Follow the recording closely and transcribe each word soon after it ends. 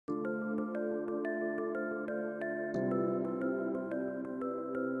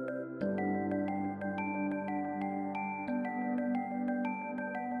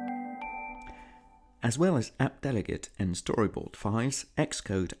As well as app delegate and storyboard files,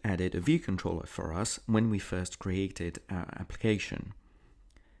 Xcode added a view controller for us when we first created our application.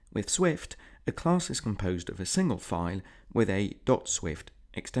 With Swift, a class is composed of a single file with a .swift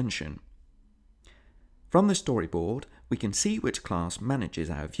extension. From the storyboard, we can see which class manages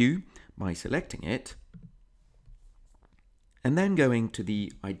our view by selecting it and then going to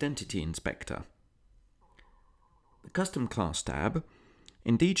the Identity Inspector. The Custom Class tab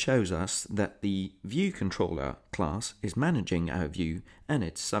indeed shows us that the View Controller class is managing our view and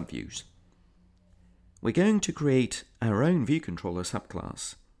its subviews. We're going to create our own View Controller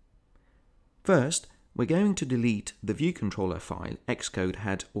subclass. First, we're going to delete the View Controller file Xcode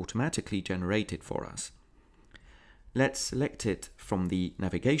had automatically generated for us. Let's select it from the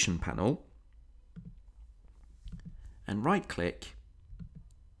navigation panel and right-click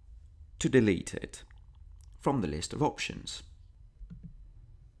to delete it from the list of options.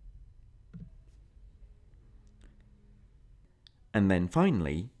 And then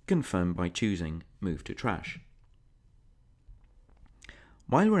finally, confirm by choosing Move to Trash.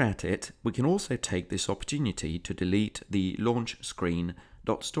 While we're at it, we can also take this opportunity to delete the launch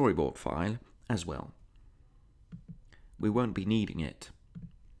screen.storyboard file as well. We won't be needing it.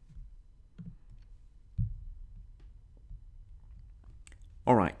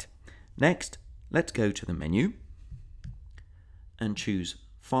 Alright, next let's go to the menu and choose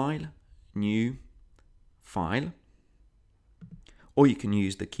File, New, File, or you can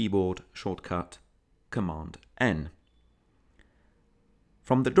use the keyboard shortcut Command N.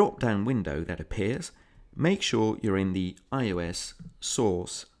 From the drop-down window that appears, make sure you're in the iOS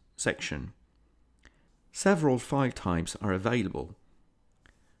Source section. Several file types are available.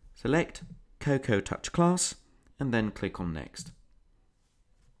 Select Cocoa Touch Class and then click on Next.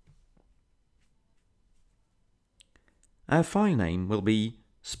 Our file name will be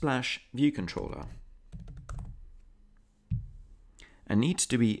Splash View Controller and needs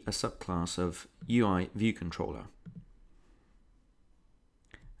to be a subclass of UI View Controller.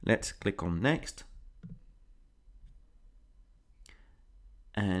 Let's click on Next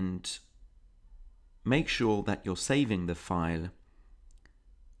and make sure that you're saving the file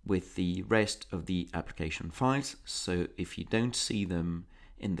with the rest of the application files. So if you don't see them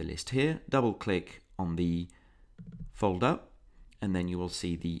in the list here, double click on the folder and then you will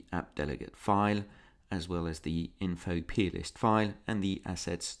see the app delegate file as well as the info plist file and the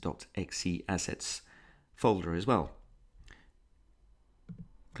assets.exe assets folder as well.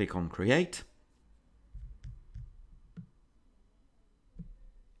 Click on Create.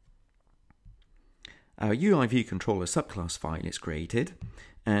 Our UI View Controller subclass file is created,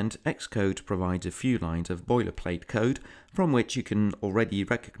 and Xcode provides a few lines of boilerplate code from which you can already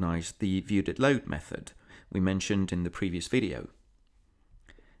recognize the viewDidLoad method we mentioned in the previous video.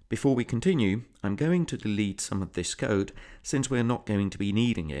 Before we continue, I'm going to delete some of this code since we're not going to be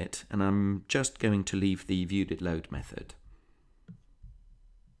needing it, and I'm just going to leave the viewDidLoad method.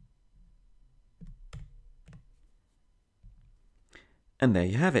 And there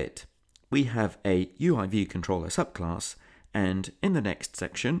you have it. We have a UI View Controller subclass, and in the next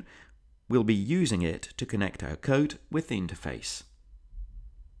section, we'll be using it to connect our code with the interface.